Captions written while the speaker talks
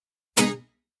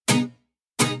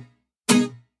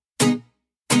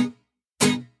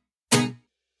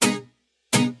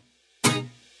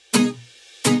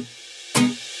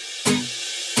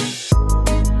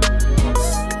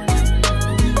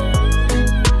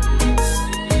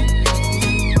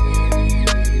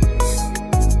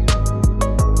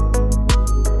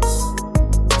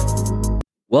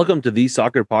Welcome to the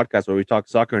Soccer Podcast, where we talk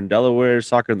soccer in Delaware,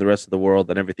 soccer in the rest of the world,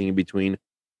 and everything in between.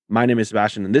 My name is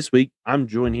Sebastian, and this week I'm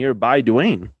joined here by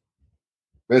Dwayne.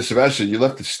 Man, Sebastian, you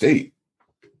left the state.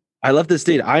 I left the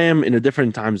state. I am in a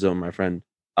different time zone, my friend.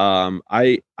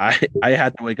 I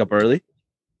had to wake up early.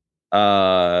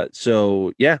 I'm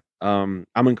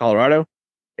in Colorado,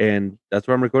 and that's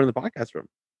where I'm recording the podcast from.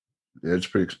 Yeah, it's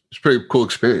pretty cool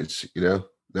experience, Now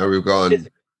we've It is. gone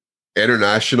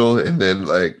international and then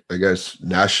I guess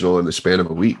national in the span of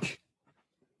a week.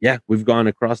 Yeah, we've gone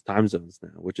across time zones now,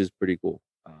 which is pretty cool.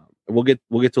 We'll get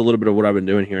to a little bit of what I've been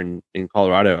doing here in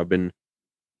Colorado.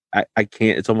 I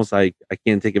can't. It's almost like I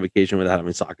can't take a vacation without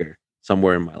having soccer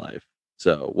somewhere in my life.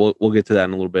 So we'll get to that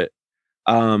in a little bit.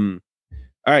 All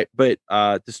right, but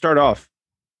to start off,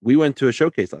 we went to a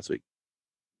showcase last week.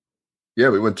 Yeah,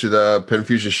 we went to the Penn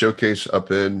Fusion Showcase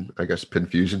up in, I guess, Penn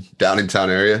Fusion, Downingtown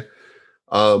area.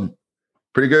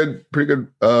 Pretty good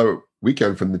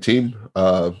weekend from the team.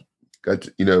 Always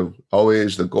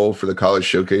the goal for the college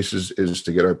showcases is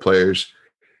to get our players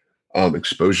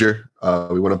exposure.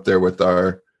 We went up there with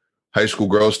our high school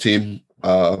girls team,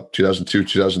 2002,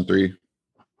 2003,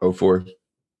 04,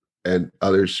 and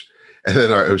others, and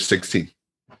then our 016.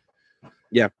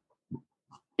 Yeah,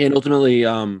 and ultimately,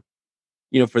 for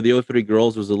the 03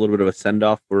 girls was a little bit of a send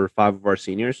off for 5 of our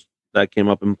seniors that came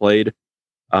up and played.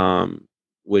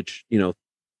 Which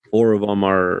 4 of them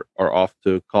are off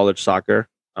to college soccer.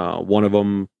 One of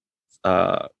them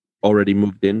already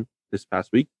moved in this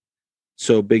past week.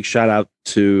 So big shout out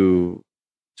to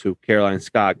Caroline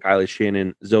Scott, Kylie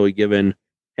Shannon, Zoe Given,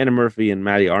 Hannah Murphy, and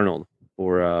Maddie Arnold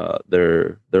for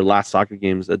their last soccer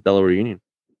games at Delaware Union,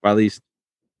 or at least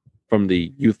from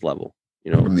the youth level.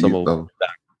 Some of them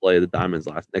back to play the Diamonds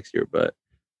next year, but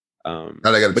now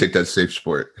I got to take that safe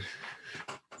sport.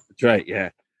 That's right, yeah.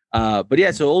 But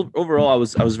yeah, so overall, I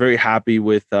was very happy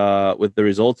with the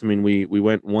results. I mean, we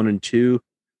went 1-2.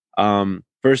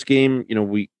 First game,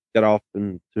 we got off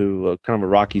into a kind of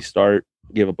a rocky start,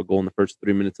 gave up a goal in the first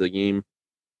 3 minutes of the game.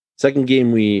 Second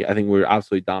game, I think we were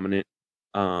absolutely dominant,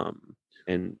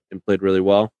 and played really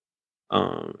well.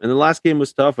 And the last game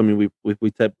was tough. I mean, we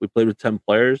played with 10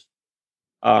 players.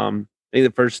 I think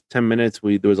the first 10 minutes,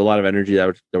 there was a lot of energy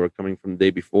that were coming from the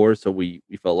day before, so we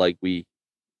felt like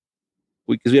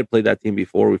because we had played that team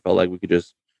before, we felt like we could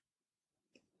just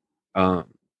go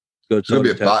to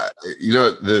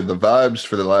the vibes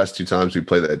for the last 2 times we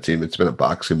played that team. It's been a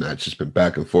boxing match. It's been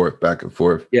back and forth, back and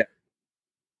forth. Yeah,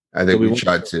 I think we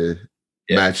tried to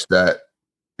match that,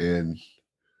 and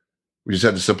we just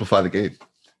had to simplify the game.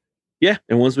 Yeah,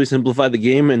 and once we simplified the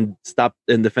game and stopped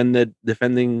and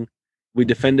defending, we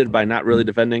defended by not really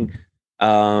defending.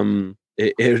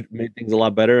 It made things a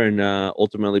lot better, and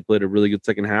ultimately played a really good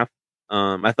second half.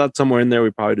 I thought somewhere in there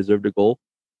we probably deserved a goal.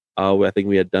 I think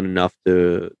we had done enough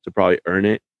to probably earn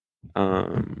it.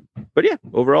 But yeah,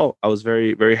 overall, I was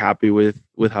very, very happy with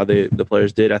how the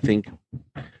players did. I think,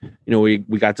 we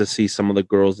got to see some of the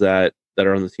girls that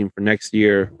are on the team for next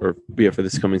year or for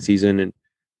this coming season,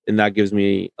 and that gives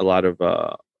me a lot of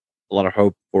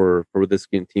hope for what this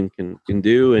team can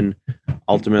do, and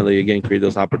ultimately again create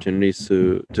those opportunities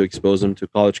to expose them to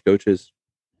college coaches.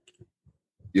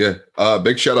 Yeah.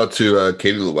 Big shout out to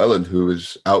Katie Llewellyn, who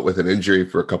was out with an injury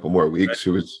for a couple more weeks, right,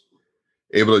 who was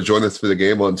able to join us for the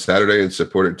game on Saturday and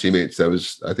support her teammates. I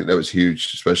think that was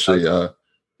huge, especially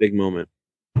big moment.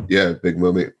 Yeah, big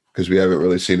moment, because we haven't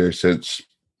really seen her since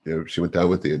she went down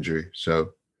with the injury.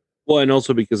 So well, and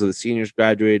also because of the seniors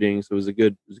graduating, so it was a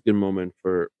good moment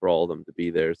for all of them to be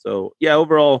there. So yeah,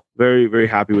 overall, very, very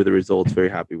happy with the results, very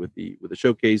happy with the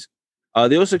showcase.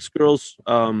 The 06 girls,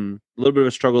 a little bit of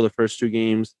a struggle the first 2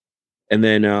 games, and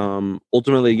then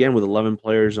ultimately again with 11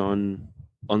 players on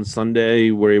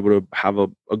Sunday, we're able to have a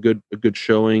good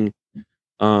showing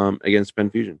against Penn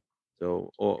Fusion.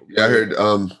 So yeah, I heard.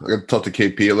 I got to talk to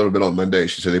KP a little bit on Monday.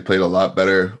 She said they played a lot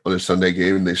better on a Sunday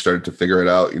game, and they started to figure it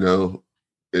out.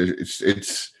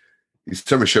 It's these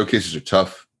summer showcases are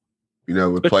tough.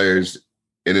 With players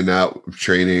in and out of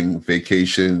training,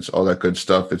 vacations, all that good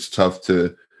stuff. It's tough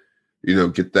to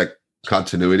get that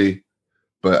continuity.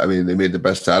 But I mean, they made the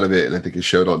best out of it, and I think it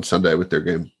showed on Sunday with their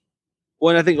game.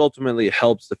 Well, and I think ultimately it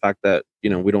helps the fact that we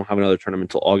don't have another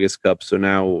tournament until August Cup. So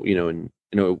now in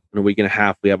a week and a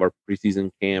half we have our preseason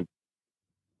camp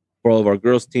for all of our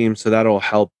girls teams. So that'll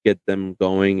help get them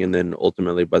going, and then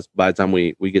ultimately, by the time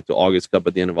we get to August Cup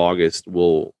at the end of August,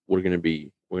 we're gonna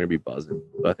be buzzing.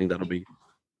 So I think that'll be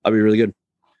really good.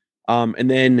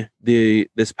 And then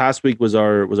this past week was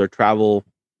our travel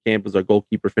camp, was our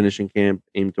goalkeeper finishing camp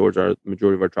aimed towards our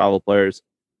majority of our travel players.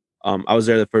 I was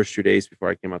there the first 2 days before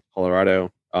I came out to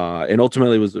Colorado, and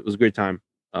ultimately it was a great time.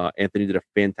 Anthony did a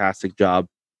fantastic job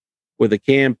with the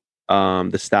camp.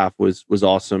 The staff was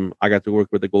awesome. I got to work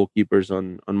with the goalkeepers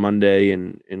on Monday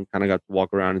and kind of got to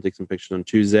walk around and take some pictures on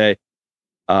Tuesday.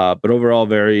 But overall,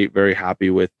 very very happy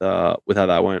with how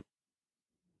that went.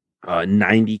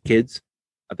 90 kids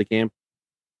at the camp.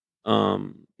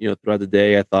 Throughout the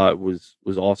day, I thought was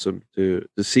awesome to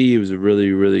see. It was a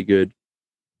really good,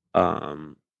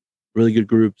 really good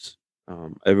groups.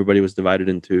 Everybody was divided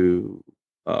into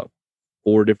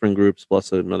 4 different groups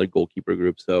plus another goalkeeper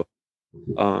group. So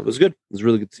it was good. It was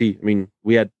really good to see. I mean,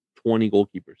 we had 20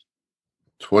 goalkeepers.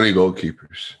 20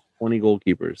 goalkeepers. 20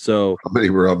 goalkeepers. So how many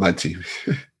were on my team?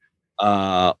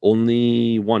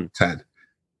 Only one. 10.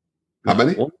 How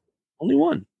many? Only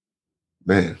one.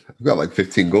 Man, I've got like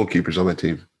 15 goalkeepers on my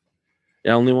team.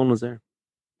 Yeah, only one was there.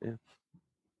 Yeah.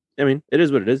 I mean, it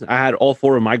is what it is. I had all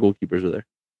 4 of my goalkeepers were there.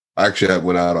 I actually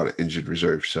went out on an injured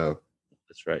reserve, so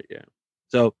that's right. Yeah.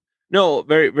 So no,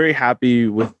 very very happy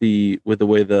with the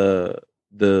way the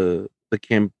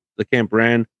camp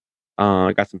ran.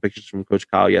 I got some pictures from Coach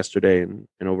Kyle yesterday, and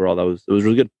overall it was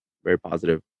really good. Very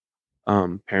positive.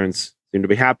 Parents seem to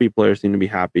be happy. Players seem to be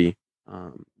happy.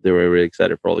 They were really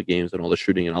excited for all the games and all the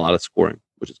shooting and a lot of scoring,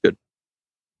 which is good.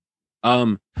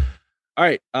 All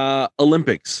right.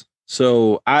 Olympics.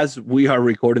 So as we are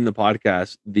recording the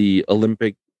podcast, the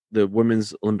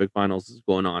women's Olympic finals is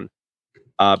going on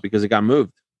because it got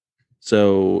moved.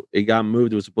 So it got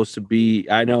moved. It was supposed to be,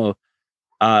 I know,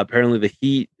 apparently the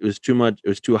heat, it was too much. It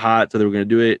was too hot. So they were going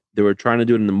to do it. They were trying to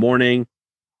do it in the morning,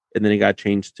 and then it got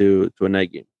changed to a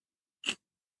night game.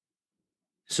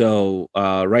 So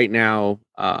right now,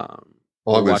 all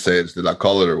I'm going to say is, did I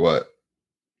call it or what?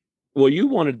 Well, you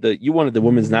wanted the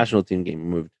women's national team game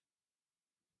moved.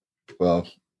 Well,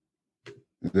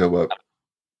 you know what?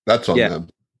 That's on them.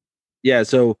 Yeah.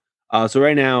 So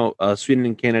right now, Sweden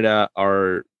and Canada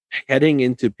are heading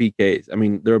into PKs. I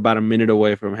mean, they're about a minute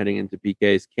away from heading into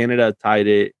PKs. Canada tied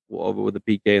it over with a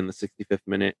PK in the 65th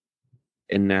minute,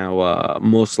 and now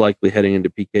most likely heading into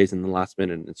PKs in the last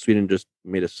minute. And Sweden just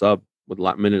made a sub with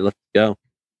a minute left to go.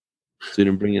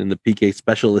 Sweden bringing in the PK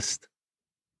specialist.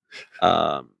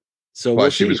 So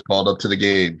she was called up to the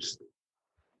games.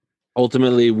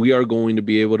 Ultimately, we are going to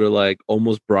be able to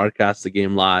almost broadcast the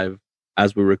game live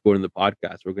as we're recording the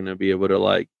podcast. We're going to be able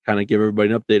to kind of give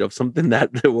everybody an update of something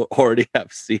that they will already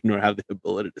have seen or have the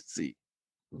ability to see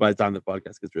by the time the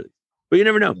podcast gets released. But you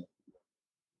never know.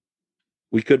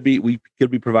 We could be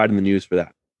providing the news for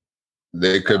that.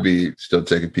 They could be still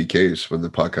taking PKs when the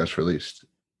podcast released.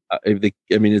 It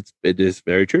is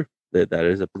very true. That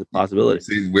is a possibility. We've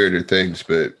seen weirder things,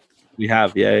 but we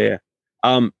have, yeah.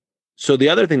 So the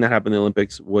other thing that happened in the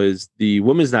Olympics was the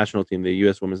women's national team, the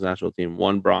U.S. women's national team,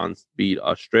 won bronze, beat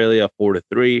Australia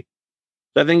 4-3.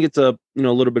 So I think it's a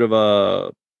little bit of a,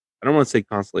 I don't want to say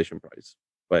consolation prize,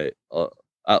 but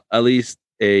at least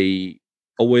a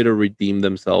way to redeem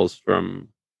themselves from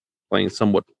playing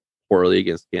somewhat poorly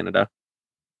against Canada.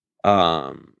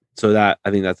 So that, I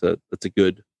think that's a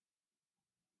good.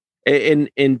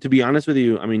 And to be honest with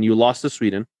you, I mean, you lost to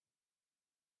Sweden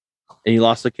and you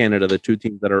lost to Canada, the 2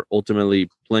 teams that are ultimately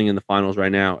playing in the finals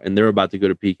right now, and they're about to go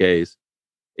to PKs,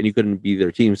 and you couldn't be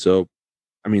their team. So,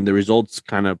 I mean, the results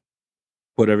kind of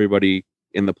put everybody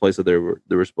in the place that they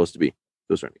were supposed to be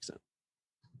to a certain extent.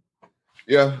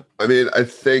 Yeah, I mean, I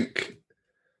think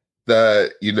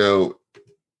that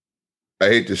I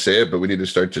hate to say it, but we need to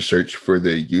start to search for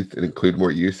the youth and include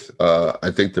more youth. I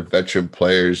think the veteran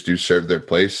players do serve their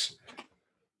place,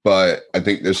 but I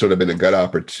think there's sort of been a good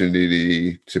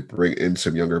opportunity to bring in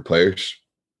some younger players.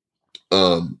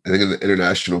 I think in the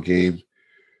international game,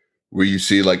 where you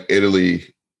see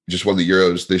Italy just won the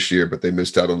Euros this year, but they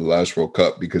missed out on the last World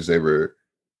Cup because they were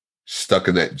stuck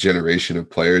in that generation of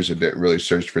players and didn't really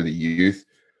search for the youth.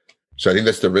 So I think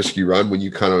that's the risk you run when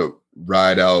you kind of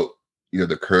ride out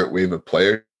the current wave of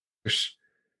players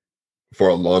for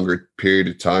a longer period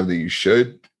of time than you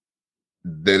should.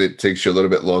 Then it takes you a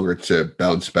little bit longer to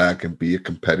bounce back and be a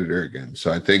competitor again.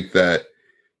 So I think that,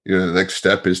 the next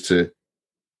step is to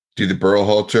do the burrow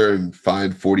halter and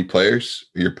find 40 players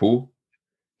in your pool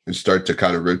and start to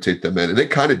kind of rotate them in. And they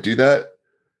kind of do that.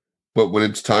 But when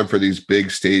it's time for these big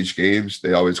stage games,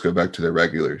 they always go back to their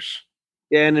regulars.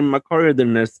 Yeah, and in Macaria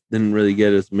didn't really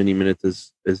get as many minutes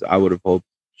as I would have hoped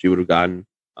she would have gotten,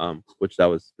 which that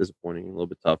was disappointing, a little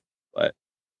bit tough. But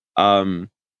so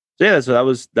yeah, so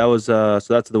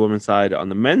that's the women's side. On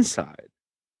the men's side,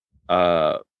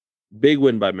 big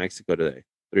win by Mexico today,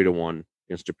 3-1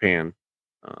 against Japan,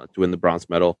 to win the bronze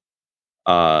medal.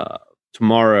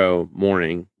 Tomorrow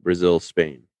morning, Brazil,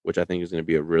 Spain, which I think is going to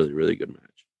be a really, really good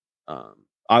match.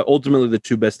 Ultimately, the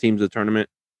 2 best teams of the tournament.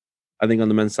 I think on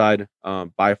the men's side,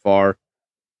 by far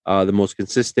the most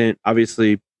consistent.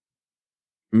 Obviously,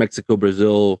 Mexico,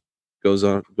 Brazil goes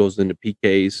into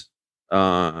PKs,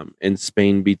 and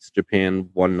Spain beats Japan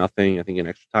 1-0. I think in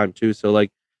extra time too. So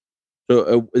it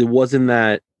wasn't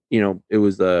that it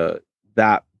was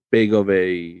that big of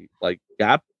a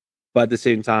gap, but at the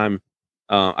same time,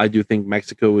 I do think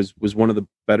Mexico was one of the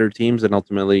better teams, and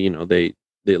ultimately,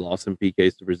 they lost in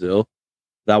PKs to Brazil.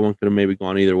 That one could have maybe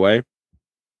gone either way.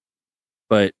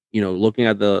 But looking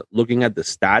at the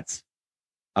stats,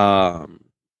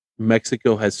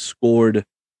 Mexico has scored.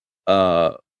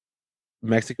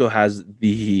 Mexico has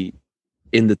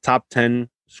in the top 10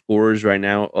 scorers right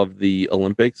now of the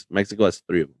Olympics. Mexico has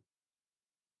 3 of them.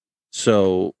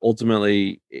 So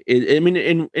ultimately,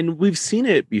 and we've seen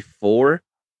it before.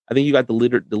 I think you got the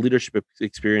leadership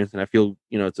experience, and I feel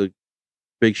it's a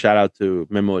big shout out to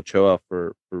Memo Ochoa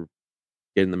for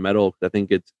getting the medal. I think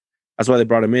that's why they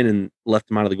brought him in and left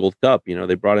him out of the Gold Cup.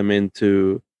 They brought him in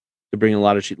to bring a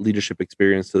lot of leadership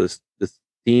experience to this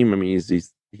team. I mean,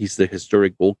 he's the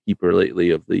historic goalkeeper lately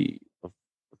of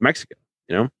Mexico.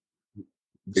 It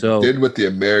did what the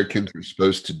Americans were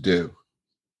supposed to do.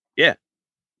 Yeah.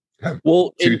 Have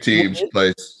two teams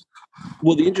play.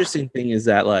 Well, the interesting thing is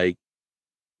that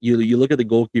you look at the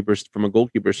goalkeepers from a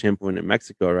goalkeeper standpoint in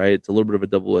Mexico, right? It's a little bit of a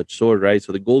double-edged sword, right?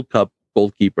 So the Gold Cup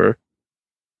goalkeeper,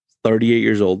 38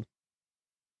 years old,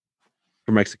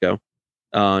 for Mexico,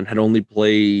 and had only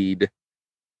played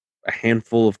a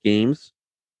handful of games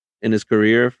in his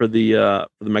career for the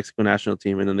Mexico national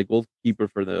team, and then the goalkeeper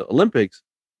for the Olympics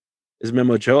is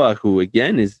Memo Ochoa, who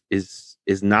again is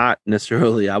not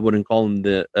necessarily, I wouldn't call him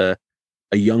a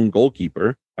young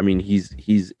goalkeeper. I mean,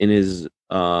 he's in his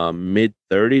mid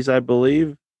 30s, I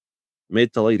believe,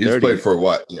 mid to late 30s. He's played for a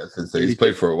while. Yeah, he's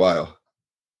played for a while.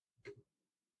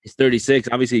 He's 36.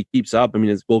 Obviously, he keeps up. I mean,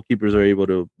 his goalkeepers are able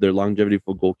to, their longevity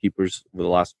for goalkeepers over the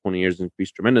last 20 years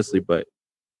increased tremendously. But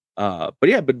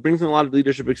brings in a lot of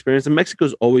leadership experience. And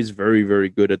Mexico's always very, very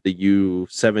good at the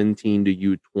U17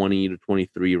 to U20 to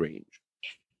 23 range.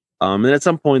 And at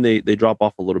some point they drop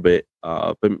off a little bit.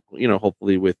 But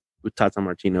hopefully with Tata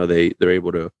Martino, they're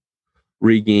able to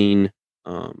regain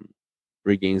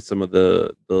some of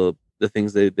the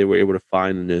things they were able to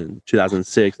find in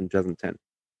 2006 and 2010.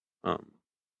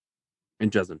 In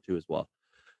 2002 as well.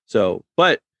 So,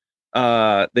 but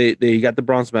they got the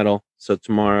bronze medal. So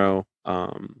tomorrow,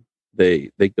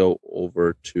 they go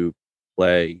over to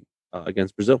play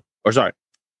against Brazil. Or sorry,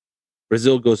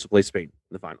 Brazil goes to play Spain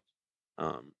in the finals.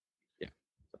 Yeah.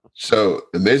 So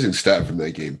amazing stat from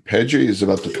that game. Pedri is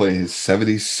about to play his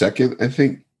 72nd, I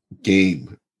think,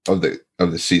 game of the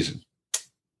season.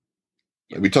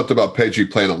 Yeah. We talked about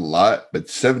Pedri playing a lot, but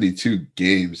 72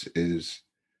 games is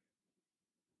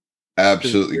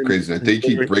absolutely crazy. I think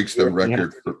he breaks the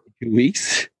record for 2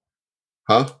 weeks.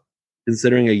 Huh?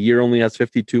 Considering a year only has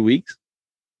 52 weeks.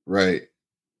 Right.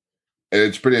 And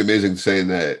it's pretty amazing saying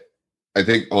that. I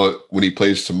think when he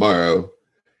plays tomorrow,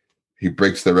 he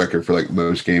breaks the record for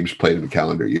most games played in a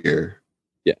calendar year.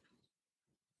 Yeah.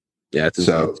 Yeah. It's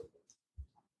so.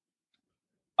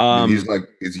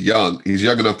 He's young. He's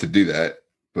young enough to do that,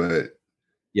 but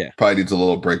yeah, probably needs a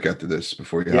little break after this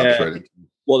before he hops right into.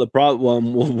 Well, the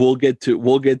problem we'll get to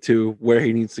where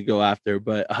he needs to go after,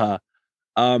 but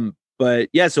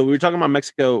yeah. So we were talking about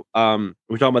Mexico. We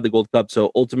were talking about the Gold Cup.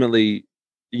 So ultimately,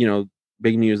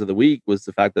 big news of the week was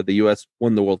the fact that the U.S.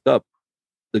 won the World Cup,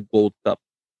 the Gold Cup,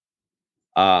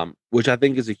 which I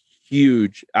think is a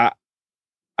huge.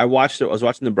 I watched it. I was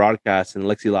watching the broadcast, and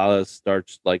Lexi Lala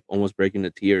starts almost breaking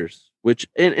into tears. Which,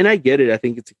 and I get it. I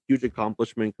think it's a huge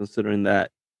accomplishment considering that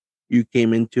you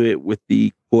came into it with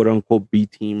the quote unquote B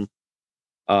team.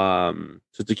 So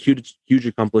it's a huge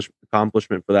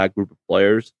accomplishment for that group of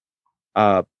players.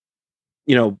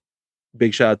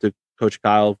 Big shout out to Coach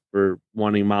Kyle for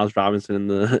wanting Miles Robinson in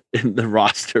the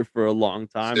roster for a long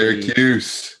time.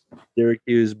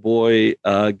 Syracuse boy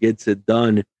gets it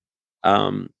done.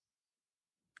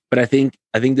 But I think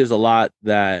there's a lot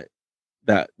that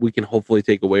we can hopefully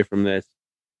take away from this.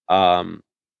 I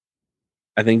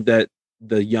think that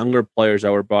the younger players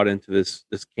that were brought into this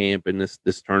camp and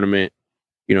this tournament,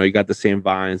 you got the Sam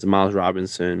Vines, Miles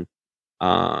Robinson.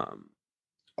 All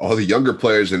the younger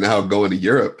players are now going to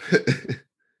Europe.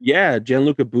 Yeah,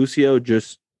 Gianluca Busio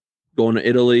just going to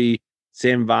Italy.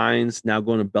 Sam Vines now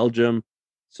going to Belgium.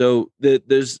 So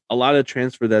there's a lot of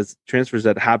transfers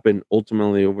that happen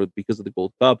ultimately because of the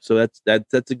Gold Cup. So that's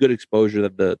a good exposure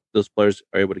that those players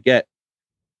are able to get.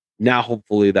 Now,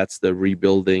 hopefully, that's the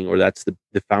rebuilding, or that's the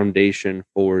foundation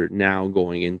for now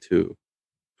going into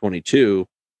 22.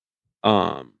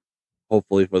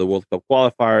 hopefully for the World Cup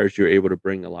qualifiers, you're able to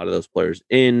bring a lot of those players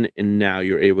in, and now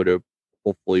you're able to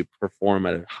hopefully perform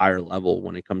at a higher level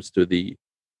when it comes to the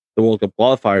World Cup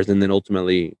qualifiers, and then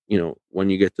ultimately, when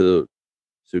you get to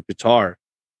Qatar,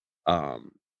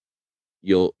 um,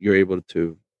 you're able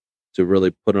to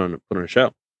really put on a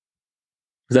show.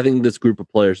 Because I think this group of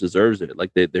players deserves it.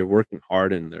 Like they're working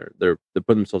hard and they're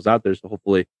putting themselves out there. So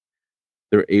hopefully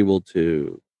they're able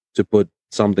to put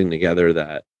something together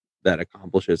that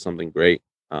accomplishes something great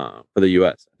for the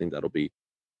U.S. I think that'll be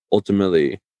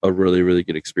ultimately a really really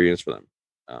good experience for them.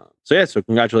 So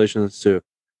congratulations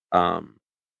um,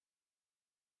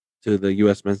 to the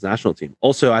U.S. men's national team.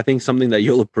 Also, I think something that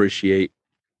you'll appreciate,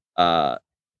 uh,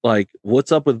 like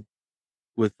what's up with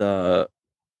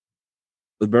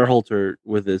Berhalter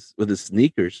with his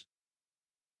sneakers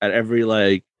at every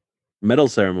like medal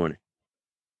ceremony.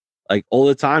 Like all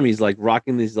the time, he's like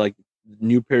rocking these like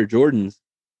new pair of Jordans.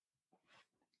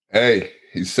 Hey,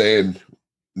 he's saying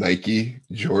Nike,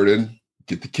 Jordan,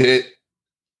 get the kit.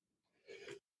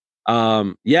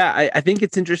 Yeah, I think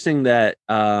it's interesting that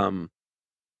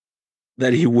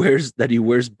he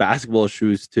wears basketball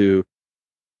shoes to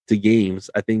games.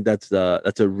 I think that's a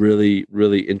really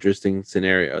really interesting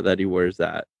scenario that he wears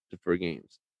that for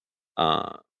games.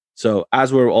 Uh, so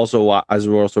as we're also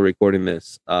recording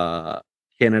this,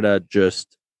 Canada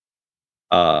just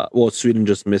Sweden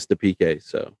just missed the PK.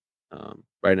 So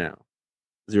right now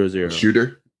 0-0.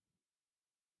 Shooter,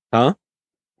 Huh?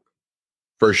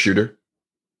 first shooter.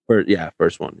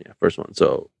 First one. Yeah, first one.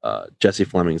 So Jesse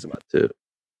Fleming's about to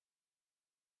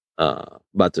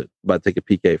take a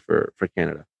PK for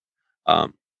Canada.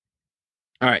 Um,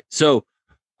 all right. So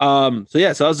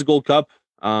that was the Gold Cup.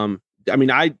 I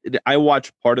mean, I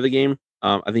watched part of the game.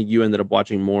 I think you ended up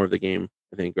watching more of the game.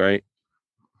 I think, right?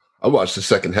 I watched the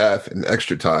second half in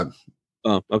extra time.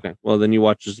 Oh, okay. Well, then you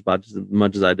watched just about as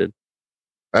much as I did.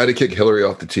 I had to kick Hillary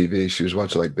off the TV. She was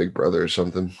watching like Big Brother or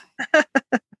something.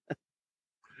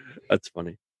 That's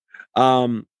funny.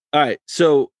 All right.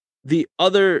 So the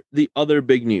other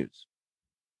big news,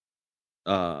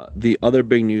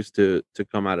 to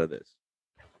come out of this.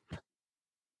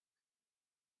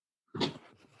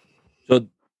 So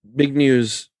big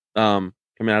news coming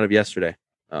out of yesterday,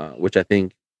 which I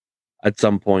think at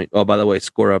some point. Oh, by the way,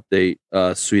 score update: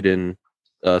 Sweden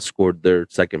scored their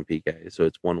second PK, so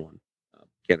it's 1-1.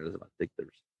 Canada's about to take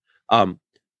theirs. Um,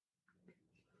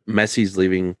 Messi's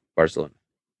leaving Barcelona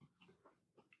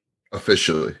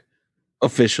Officially.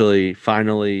 officially.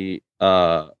 Finally,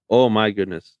 oh my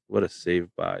goodness, what a save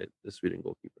by the Sweden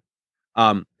goalkeeper.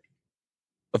 Um,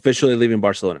 Officially leaving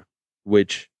Barcelona,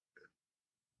 which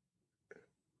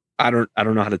I don't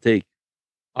know how to take,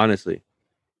 honestly.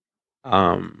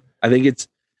 I think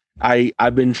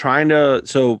I've been trying to,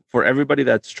 so for everybody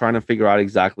that's trying to figure out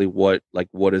exactly what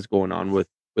is going on with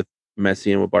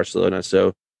Messi and with Barcelona.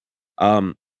 So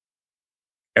um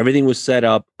everything was set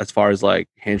up as far as like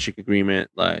handshake agreement.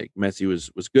 Like Messi was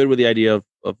good with the idea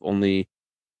of only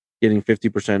getting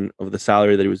 50% of the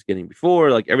salary that he was getting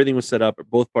before. Like everything was set up.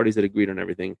 Both parties had agreed on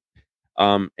everything.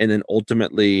 And then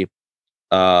ultimately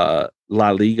La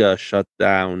Liga shut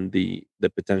down the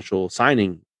potential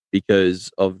signing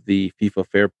because of the FIFA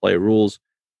fair play rules.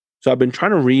 So I've been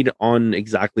trying to read on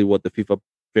exactly what the FIFA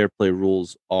fair play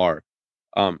rules are.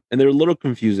 And they're a little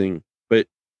confusing, but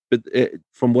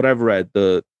from what I've read,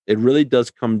 the it really does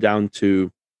come down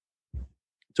to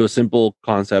a simple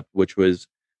concept, which was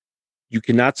you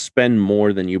cannot spend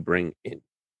more than you bring in.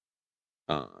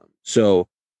 So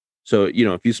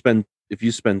if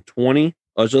you spend 20,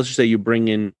 let's just say you bring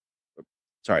in,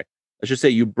 sorry, let's just say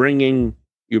you bring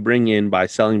in by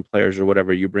selling players or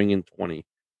whatever, you bring in 20,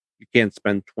 you can't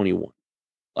spend 21.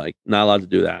 Like not allowed to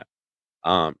do that.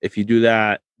 If you do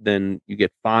that, then you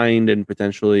get fined and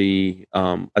potentially,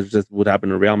 as just what happened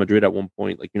to Real Madrid at one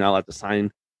point, like you're not allowed to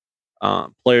sign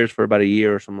players for about a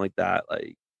year or something like that.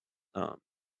 Like, um,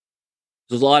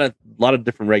 there's a lot of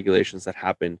different regulations that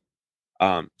happen.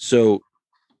 So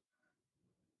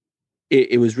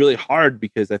it was really hard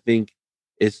because I think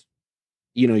it's,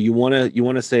 you want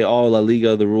to say, oh, La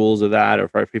Liga, the rules of that, or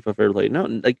for FIFA fair play. No,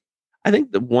 like I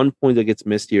think the one point that gets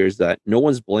missed here is that no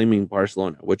one's blaming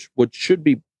Barcelona, which should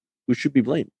be who should be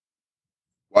blamed.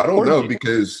 Well, I don't know Accordingly.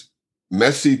 because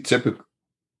Messi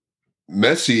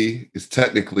is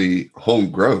technically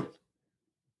homegrown,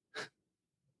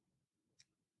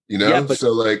 Yeah, but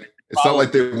So like it's not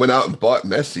like problem, they went out and bought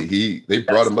Messi. They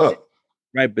brought that's him the thing, up.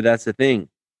 right? But that's the thing.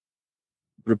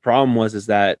 The problem is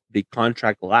that the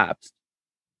contract lapsed,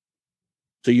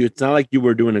 so it's not like you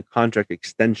were doing a contract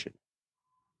extension,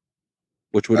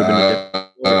 which would have been a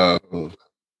different Uh, story. uh,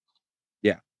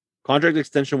 Yeah, contract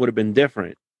extension would have been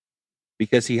different.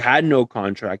 because he had no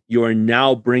contract. You are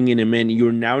now bringing him in.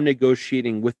 You're now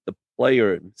negotiating with the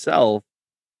player himself,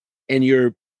 and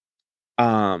you're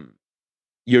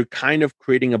kind of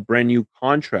creating a brand new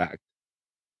contract.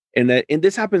 And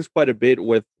this happens quite a bit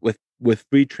with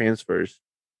free transfers,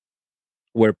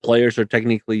 where players are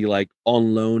technically like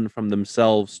on loan from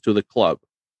themselves to the club.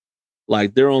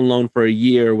 Like they're on loan for a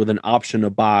year with an option to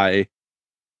buy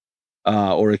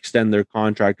or extend their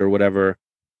contract or whatever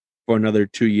for another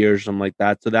 2 years, something like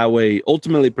that. So that way,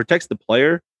 ultimately protects the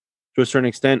player to a certain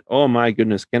extent. Oh my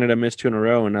goodness, Canada missed 2 in a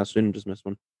row, and now Sweden just missed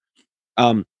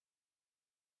one.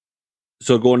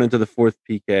 So going into the fourth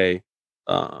PK,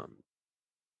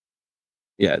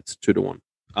 yeah, it's 2-1.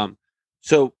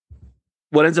 So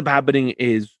what ends up happening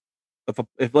is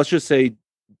if let's just say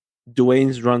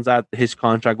Dwayne runs out his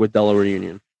contract with Delaware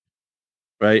Union,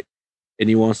 right, and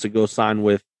he wants to go sign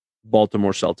with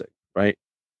Baltimore Celtic, right?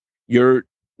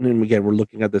 And again, we're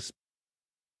looking at this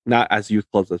not as youth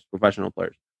clubs, as professional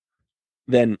players.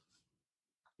 Then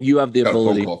you have the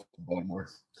ability. Phone call from Baltimore.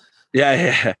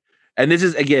 Yeah. And this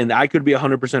is, again, I could be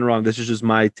 100% wrong. This is just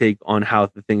my take on how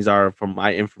the things are from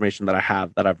my information that I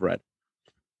have, that I've read.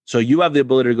 So you have the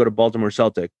ability to go to Baltimore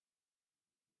Celtic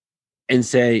and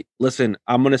say, listen,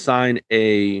 I'm going to sign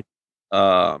a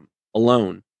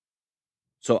loan.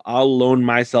 So I'll loan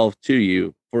myself to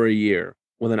you for a year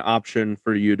with an option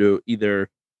for you to either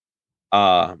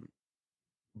buy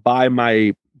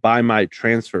my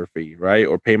transfer fee, right?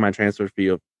 Or pay my transfer fee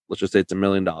of, let's just say it's $1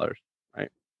 million, right?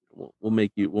 We'll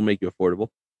make you affordable.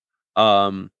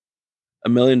 $1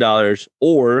 million,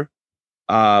 or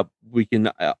we can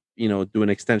do an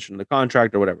extension of the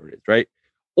contract or whatever it is, right?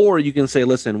 Or you can say,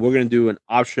 listen, we're going to do an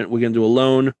option. We're going to do a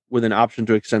loan with an option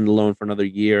to extend the loan for another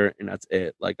year, and that's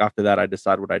it. Like after that, I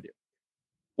decide what I do.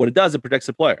 What it does, it protects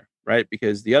the player, right?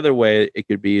 Because the other way it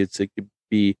could be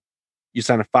you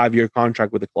sign a 5-year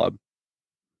contract with the club.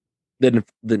 Then if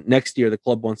the next year the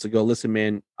club wants to go, listen,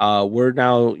 man, you're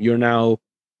now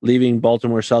leaving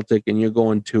Baltimore Celtic and you're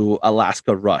going to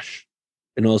Alaska Rush.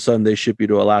 And all of a sudden they ship you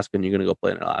to Alaska and you're going to go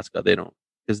play in Alaska. They don't,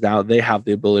 because now they have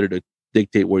the ability to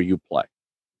dictate where you play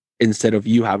instead of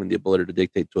you having the ability to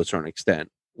dictate to a certain extent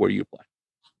where you play.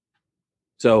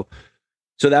 So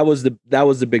that was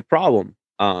the big problem.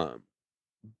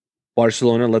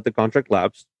 Barcelona let the contract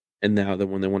lapse, and now that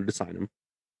when they wanted to sign him,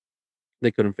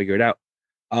 they couldn't figure it out.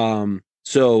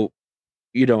 So,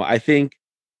 I think,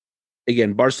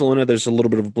 again, Barcelona, there's a little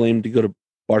bit of blame to go to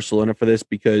Barcelona for this,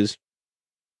 because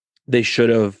they should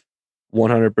have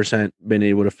 100% been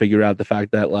able to figure out the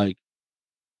fact that, like,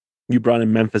 you brought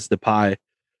in Memphis Depay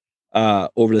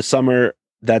over the summer.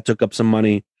 That took up some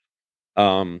money.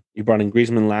 You brought in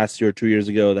Griezmann last year, 2 years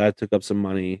ago. That took up some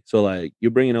money. So, like, you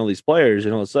bring in all these players,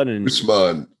 and all of a sudden,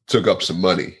 Usman took up some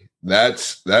money.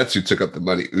 That's who took up the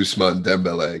money, Usman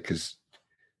Dembele, because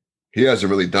he hasn't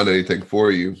really done anything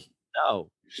for you. No.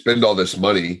 You spend all this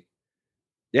money.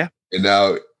 Yeah. And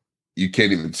now you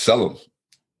can't even sell him.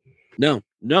 No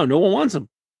one wants him.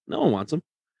 No one wants him.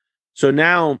 So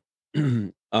now,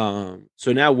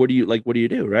 what do you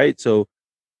do? Right. So,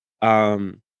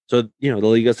 the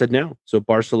Liga said no. So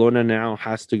Barcelona now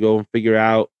has to go and figure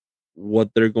out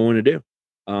what they're going to do.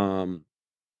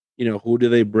 Who do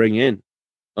they bring in?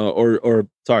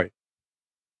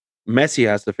 Messi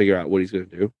has to figure out what he's going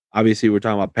to do. Obviously, we're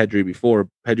talking about Pedri before.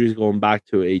 Pedri's going back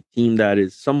to a team that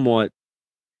is somewhat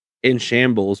in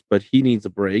shambles, but he needs a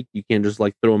break. You can't just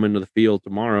like throw him into the field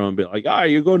tomorrow and be like,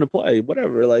 you're going to play,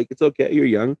 whatever. Like, it's okay, you're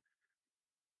young.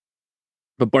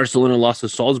 But Barcelona lost to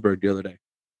Salzburg the other day.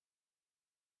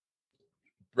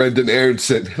 Brendan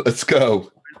Aronson, let's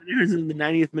go. Brendan Aronson in the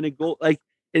 90th minute goal. Like,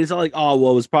 and it's not like, it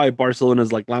was probably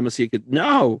Barcelona's like La Masia.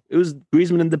 No, it was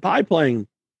Griezmann and Depay playing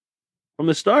from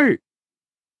the start.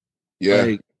 Yeah.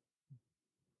 Like,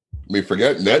 I mean,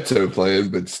 forget Neto playing,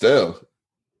 but still.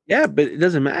 Yeah, but it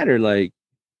doesn't matter. Like,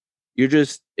 it's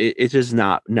just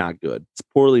not good. It's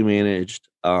poorly managed.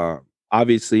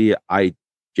 Obviously, I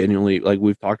genuinely, like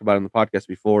we've talked about in the podcast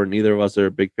before, neither of us are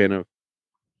a big fan of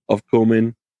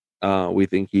Koeman. We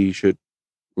think he should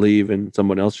leave and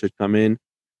someone else should come in.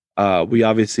 We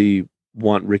obviously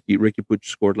want Ricky. Ricky Puig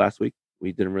scored last week.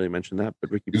 We didn't really mention that,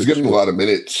 but Ricky He's getting a lot of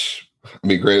minutes. I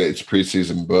mean, granted, it's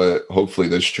preseason, but hopefully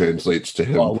this translates to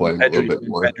him playing a little bit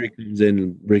more. Pedri comes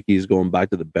in, Ricky's going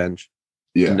back to the bench.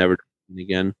 Yeah. Never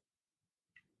again.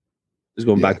 He's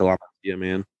going back to La Masia,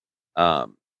 man.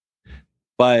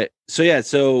 But so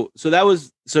that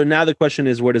was, so now the question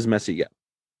is, where does Messi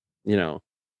go?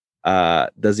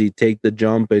 Does he take the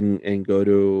jump and go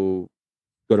to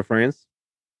France?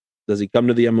 Does he come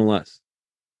to the MLS?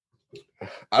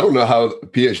 I don't know how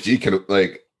PSG can,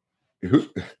 like, who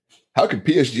How could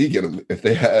PSG get him if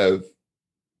they have?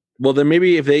 Well, then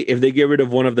maybe if they get rid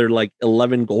of one of their like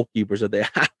 11 goalkeepers that they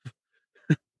have.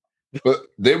 But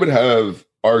they would have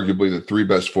arguably the three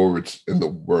best forwards in the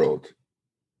world.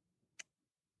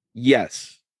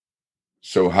 Yes.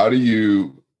 So how do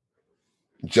you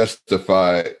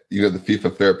justify, the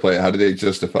FIFA fair play? How do they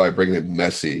justify bringing in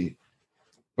Messi,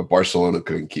 but Barcelona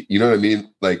couldn't keep? You know what I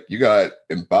mean? Like you got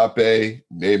Mbappe,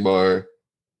 Neymar,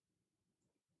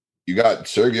 you got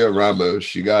Sergio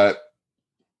Ramos, you got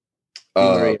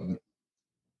Di Maria.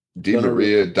 Di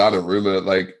Maria, Donnarumma.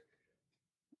 Like,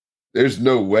 there's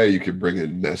no way you could bring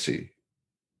in Messi.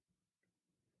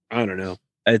 I don't know.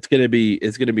 It's gonna be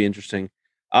interesting.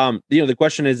 The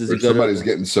question is or somebody's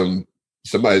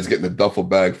getting a duffel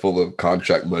bag full of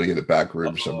contract money in the back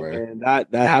room somewhere. And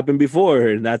that happened before,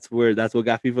 and that's what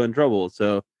got FIFA in trouble.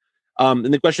 So, and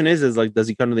the question is like, does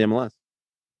he come to the MLS?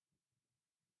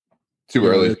 Too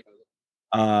early.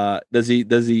 Does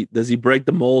he break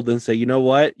the mold and say, you know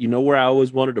what? You know where I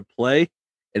always wanted to play?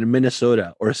 In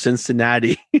Minnesota or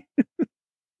Cincinnati. He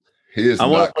is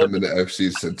not coming to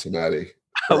FC Cincinnati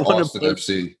or Austin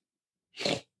FC.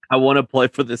 I want to play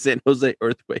for the San Jose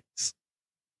Earthquakes.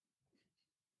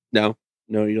 No,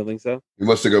 you don't think so? He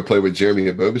wants to go play with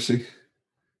Jeremy Ebobisse.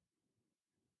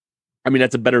 I mean,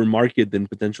 that's a better market than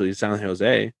potentially San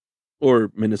Jose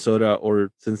or Minnesota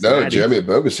or Cincinnati. No, Jeremy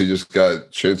Ebobisse just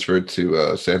got transferred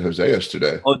to San Jose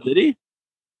yesterday. Oh, did he?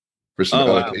 For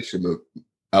some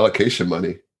allocation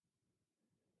money.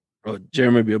 Oh,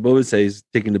 Jeremy Ebobisse is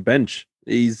taking the bench.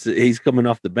 He's coming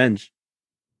off the bench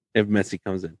if Messi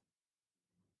comes in.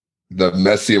 The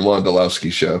Messi and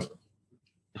Wondolowski show.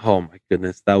 Oh my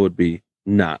goodness, that would be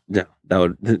that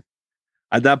would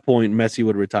at that point Messi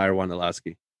would retire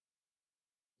Wondolowski.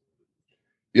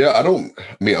 Yeah, I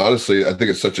mean, honestly, I think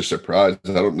it's such a surprise.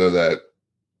 I don't know that.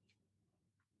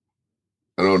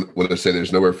 I don't want to say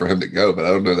there's nowhere for him to go, but I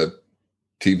don't know that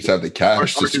teams have the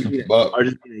cash to scoop him up.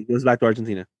 Argentina. He goes back to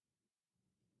Argentina.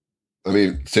 I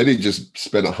mean, City just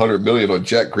spent $100 million on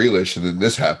Jack Grealish, and then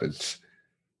this happens.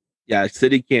 Yeah,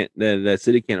 City can't. The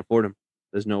City can't afford him.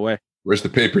 There's no way. Where's the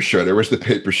paper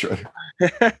shredder?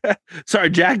 Sorry,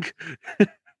 Jack.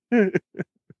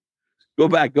 Go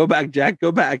back, Jack.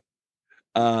 Go back.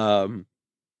 But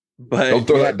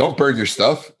don't burn your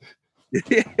stuff.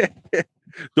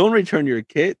 Don't return your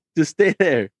kit. Just stay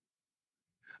there.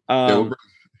 But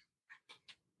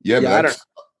that's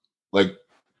like.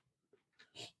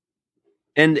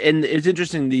 And it's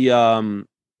interesting. The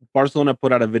Barcelona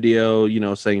put out a video,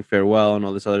 saying farewell and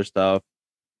all this other stuff.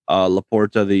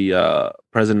 Laporta, the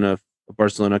president of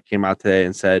Barcelona, came out today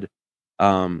and said,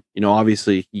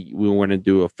 obviously we want to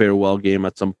do a farewell game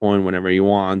at some point whenever he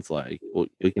wants. Like,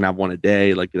 we can have one a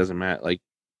day. Like, it doesn't matter. Like,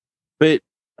 but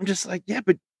I'm just like, yeah,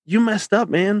 but you messed up,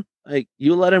 man. Like,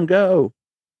 you let him go.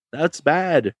 That's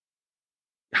bad.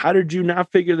 How did you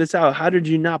not figure this out? How did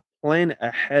you not plan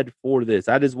ahead for this?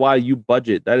 That is why you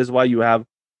budget. That is why you have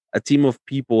a team of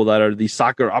people that are the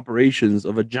soccer operations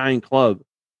of a giant club.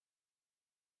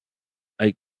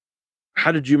 Like,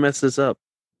 how did you mess this up?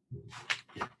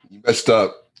 You messed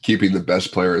up keeping the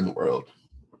best player in the world.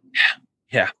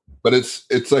 Yeah. But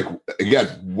it's like, again,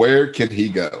 where can he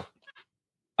go?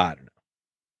 I don't know.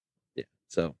 Yeah.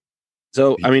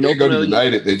 So I mean, they go to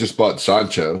United. They just bought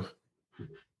Sancho.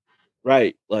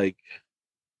 Right. Like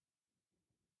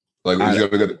he's going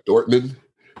to go to Dortmund?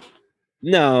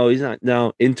 No, he's not.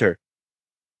 No, Inter.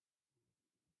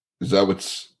 Is that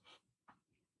what's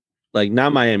like?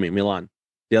 Not Miami, Milan.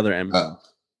 The other M.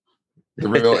 The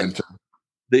real Inter.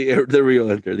 The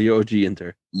real Inter, the OG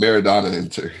Inter. Maradona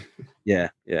Inter. Yeah.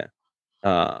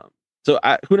 So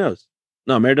who knows?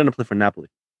 No, Maradona played for Napoli.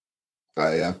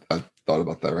 I thought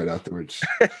about that right afterwards.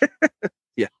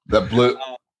 Yeah. That blue.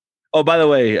 Oh, by the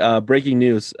way, breaking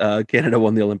news: Canada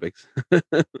won the Olympics.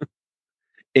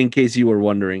 In case you were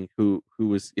wondering who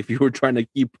was, if you were trying to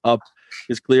keep up,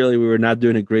 because clearly we were not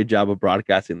doing a great job of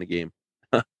broadcasting the game.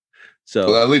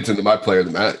 So that leads into my player of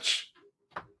the match.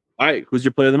 All right, who's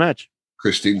your player of the match?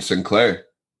 Christine Sinclair.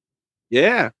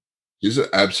 Yeah, she's an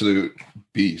absolute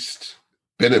beast.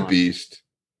 Been a beast.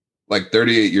 Like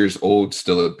 38 years old,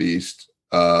 still a beast.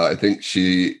 I think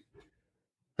she's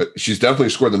definitely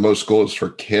scored the most goals for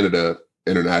Canada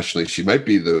internationally. She might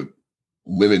be the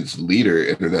women's leader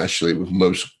internationally with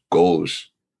most goals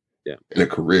in a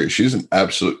career. She's an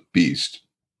absolute beast.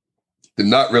 Did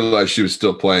not realize she was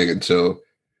still playing until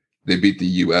they beat the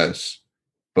US.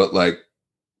 But like,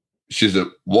 she's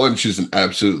an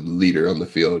absolute leader on the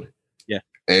field. Yeah.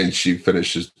 And she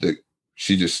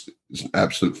just is an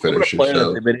absolute finisher.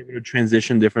 So they've been able to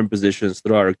transition different positions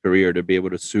throughout her career to be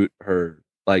able to suit her,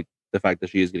 like the fact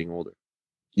that she is getting older.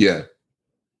 Yeah,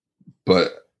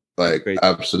 but That's like great.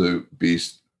 absolute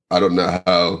beast. I don't know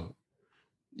how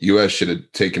US should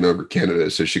have taken over Canada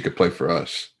so she could play for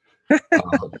us.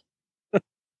 Um,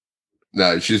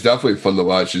 no, she's definitely fun to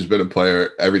watch. She's been a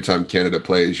player. Every time Canada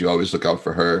plays, you always look out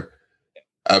for her.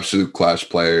 Absolute class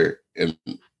player. And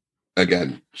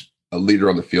again, a leader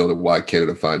on the field of why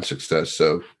Canada finds success.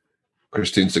 So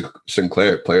Christine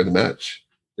Sinclair, player of the match.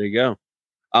 There you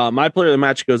go. My player of the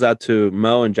match goes out to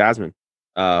Mo and Jasmine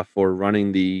for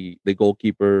running the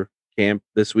goalkeeper camp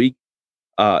this week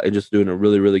and just doing a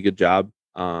really, really good job.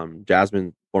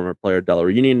 Jasmine, former player of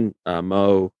Delaware Union,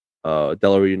 Mo,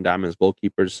 Delaware Union Diamonds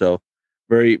goalkeepers. So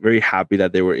very, very happy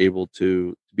that they were able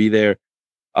to be there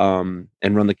and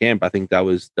run the camp. I think that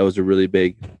was a really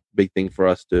big thing for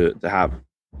us to have.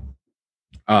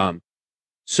 Um,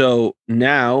 so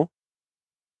now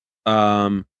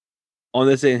on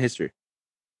this day in history.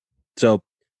 So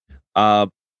uh,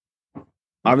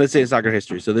 on this day in soccer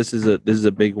history. So this is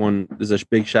a big one. This is a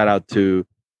big shout out to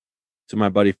my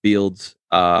buddy Fields.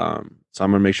 So I'm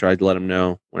gonna make sure I let him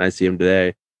know when I see him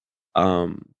today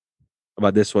um,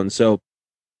 about this one. So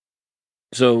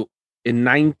in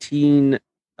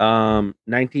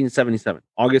 1977,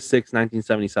 August 6th,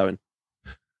 1977,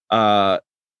 uh,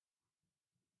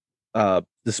 the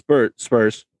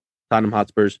Spurs, Tottenham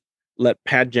Hotspurs, let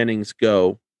Pat Jennings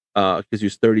go because he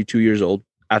was 32 years old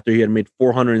after he had made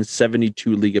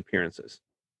 472 league appearances.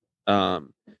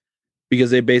 Um,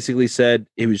 because they basically said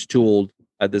he was too old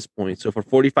at this point. So for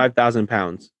 45,000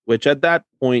 pounds, which at that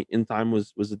point in time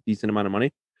was a decent amount of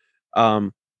money,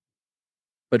 um,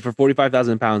 but for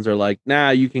 45,000 pounds, they're like, nah,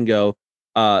 you can go.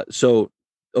 So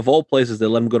of all places, they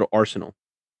let him go to Arsenal.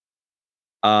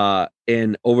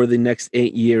 And over the next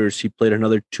 8 years, he played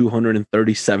another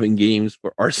 237 games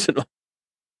for Arsenal.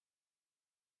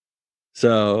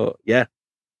 So yeah,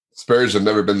 Spurs have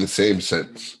never been the same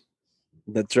since.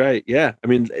 that's right. Yeah, I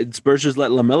mean, Spurs just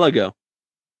let Lamella go.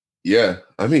 Yeah,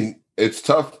 I mean, it's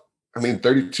tough. I mean,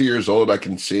 32 years old, I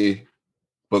can see,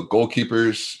 but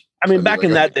goalkeepers, I mean, I mean, back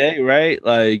in that day, right?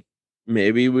 Like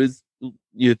maybe it was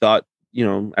you thought,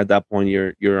 at that point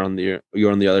you're on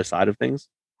the other side of things.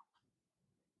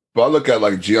 but I look at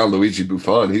like Gianluigi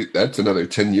Buffon, that's another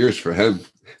 10 years for him.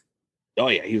 Oh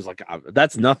yeah, he was like,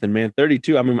 that's nothing, man.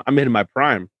 32. I mean, I'm hitting my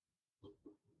prime.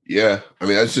 Yeah, I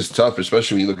mean, that's just tough,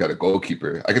 especially when you look at a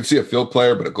goalkeeper. I can see a field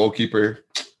player, but a goalkeeper,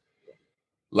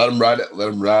 let him ride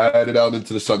it out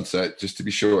into the sunset, just to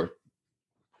be sure.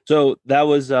 So that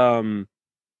was so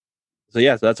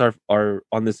yeah, so that's our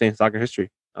on this day in soccer history.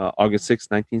 August 6th,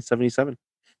 1977.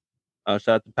 Shout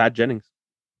out to Pat Jennings.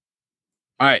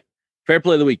 All right. Fair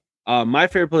play of the week. My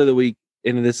fair play of the week,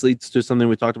 and this leads to something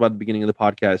we talked about at the beginning of the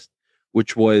podcast,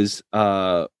 which was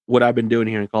what I've been doing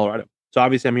here in Colorado. So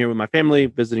obviously I'm here with my family,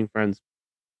 visiting friends,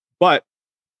 but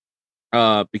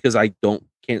because I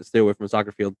can't stay away from a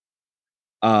soccer field,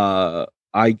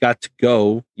 I got to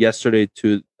go yesterday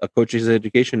to a coach's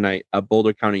education night at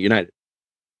Boulder County United.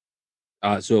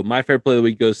 So my fair play of the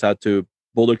week goes out to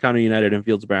Boulder County United and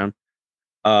Fields Brown.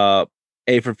 A,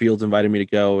 for Fields invited me to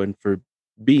go, and for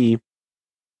B,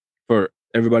 for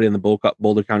everybody in the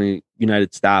Boulder County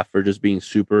United staff for just being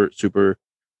super, super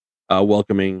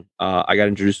welcoming. I got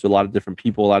introduced to a lot of different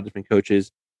people, a lot of different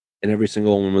coaches, and every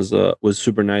single one was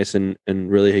super nice and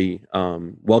really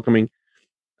welcoming.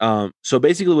 So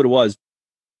basically, what it was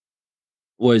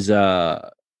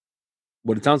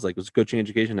what it sounds like. It was coaching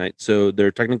education night. So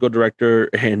their technical director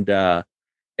and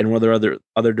one of their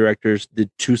other directors did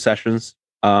two sessions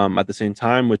at the same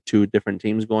time with two different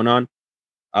teams going on.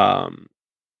 Um,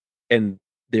 and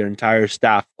their entire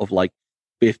staff of like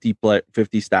 50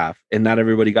 staff, and not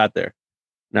everybody got there.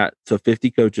 Not so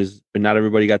 50 coaches, but not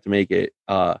everybody got to make it.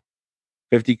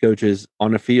 50 coaches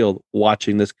on a field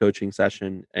watching this coaching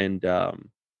session, and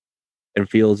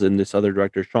Fields and this other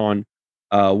director Sean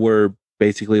were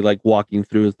basically like walking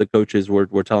through as the coaches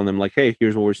were telling them like, hey,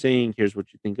 here's what we're seeing, here's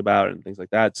what you think about it, and things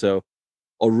like that. So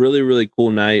a really, really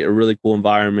cool night, a really cool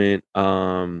environment.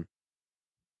 And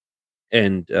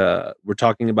we're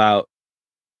talking about,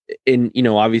 and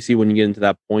obviously when you get into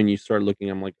that point, you start looking,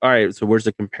 I'm like, all right, so where's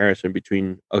the comparison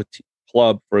between a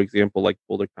club, for example, like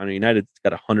Boulder County United? It's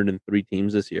got 103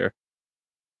 teams this year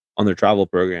on their travel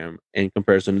program, in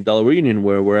comparison to Delaware Union,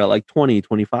 where we're at like 20,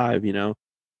 25,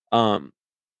 um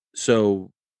so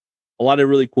a lot of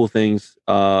really cool things.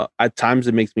 At times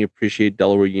it makes me appreciate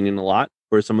Delaware Union a lot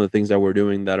for some of the things that we're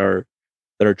doing that are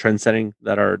trend setting,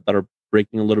 that are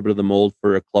breaking a little bit of the mold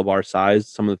for a club our size.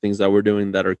 Some of the things that we're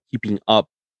doing that are keeping up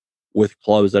with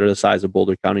clubs that are the size of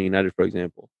Boulder County United, for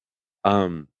example.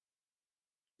 Um,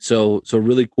 so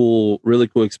really cool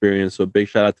experience. So big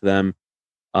shout out to them.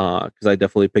 because I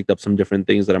definitely picked up some different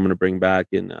things that I'm going to bring back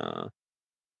and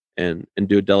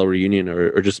do a Della reunion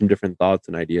or just some different thoughts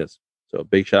and ideas. So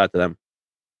big shout out to them.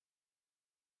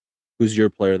 Who's your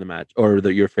player of the match or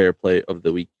your fair play of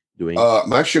the week doing?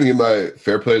 I'm actually gonna give my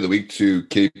fair play of the week to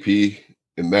KP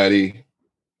and Maddie,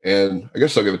 and I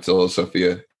guess I'll give it to Little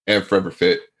Sophia and Forever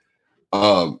Fit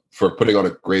for putting on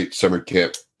a great summer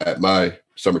camp at my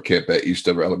summer camp at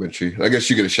Eastover Elementary. I guess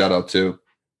you get a shout out too.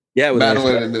 Yeah,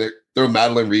 Madeline nice in there. Throw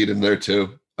Madeline Reed in there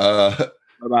too.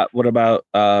 What about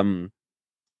oh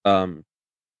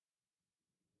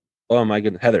my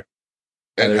goodness, Heather.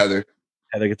 And Heather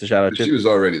gets a shout out too. She was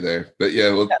already there, but yeah,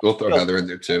 we'll throw Heather in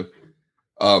there too.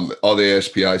 All the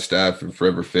ASPI staff and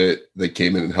Forever Fit, they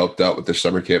came in and helped out with their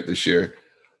summer camp this year.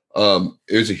 It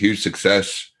was a huge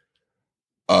success.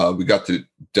 We got to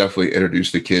definitely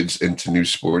introduce the kids into new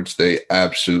sports. They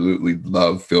absolutely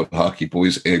love field hockey.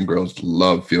 Boys and girls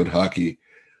love field hockey.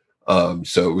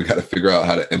 So we got to figure out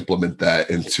how to implement that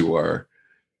into our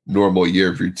normal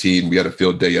year routine. We had a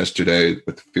field day yesterday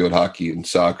with field hockey and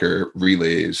soccer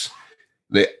relays.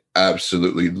 They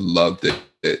absolutely loved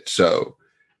it. So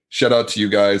shout out to you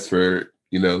guys for,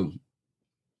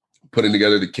 putting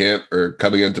together the camp or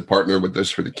coming in to partner with us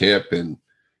for the camp and,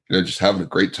 just having a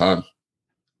great time.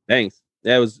 Thanks.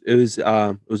 Yeah, it was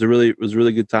a really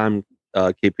good time.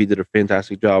 KP did a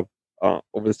fantastic job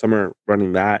over the summer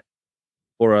running that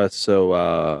for us.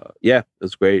 So yeah, it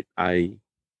was great. I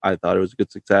thought it was a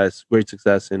great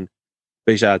success, and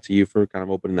big shout out to you for kind of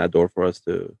opening that door for us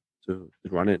to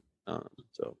run it.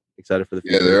 So excited for the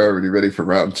future. Yeah, they're already ready for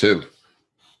round 2.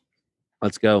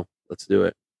 Let's go. Let's do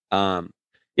it.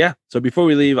 Yeah. So before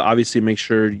we leave, obviously make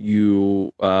sure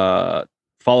you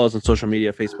follow us on social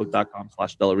media,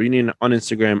 facebook.com/Della Reunion, on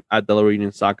Instagram @Della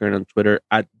Reunion Soccer, and on Twitter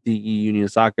 @DE Union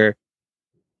Soccer.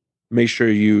 Make sure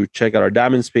you check out our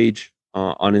Diamonds page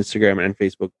on Instagram and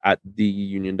Facebook @DE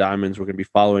Union Diamonds. We're going to be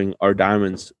following our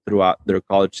Diamonds throughout their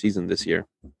college season this year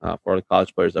for the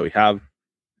college players that we have.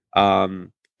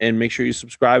 And make sure you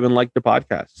subscribe and like the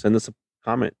podcast. Send us a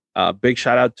comment. Big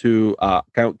shout out to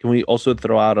can we also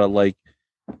throw out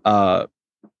a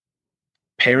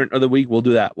parent of the week? We'll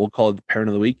do that. We'll call it the parent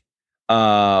of the week.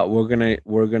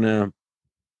 We're gonna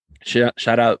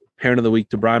shout out parent of the week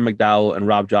to Brian McDowell and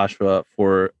Rob Joshua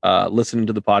for listening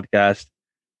to the podcast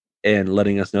and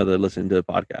letting us know they're listening to the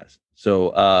podcast. So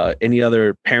any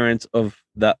other parents of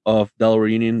Della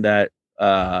Reunion that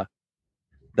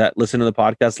listen to the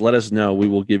podcast, let us know. We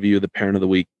will give you the parent of the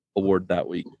week award that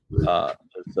week.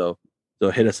 So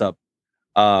hit us up.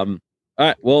 All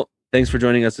right. Well, thanks for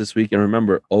joining us this week. And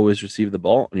remember, always receive the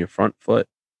ball on your front foot.